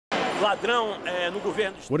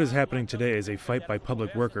What is happening today is a fight by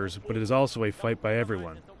public workers, but it is also a fight by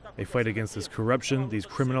everyone. A fight against this corruption, these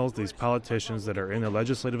criminals, these politicians that are in the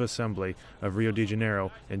Legislative Assembly of Rio de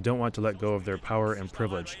Janeiro and don't want to let go of their power and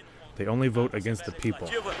privilege. They only vote against the people.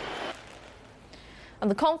 And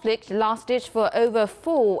the conflict lasted for over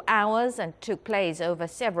 4 hours and took place over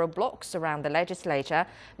several blocks around the legislature.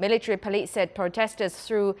 Military police said protesters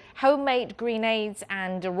threw homemade grenades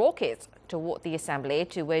and rockets toward the assembly,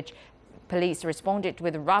 to which police responded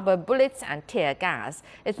with rubber bullets and tear gas.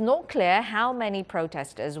 It's not clear how many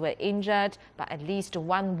protesters were injured, but at least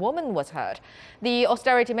one woman was hurt. The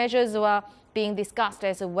austerity measures were being discussed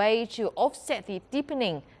as a way to offset the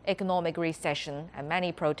deepening economic recession, and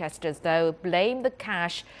many protesters, though, blame the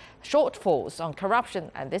cash shortfalls on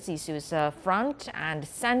corruption, and this issue is front and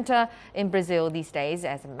center in Brazil these days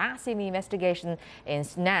as a massive investigation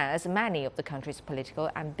ensnares many of the country's political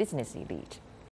and business elite.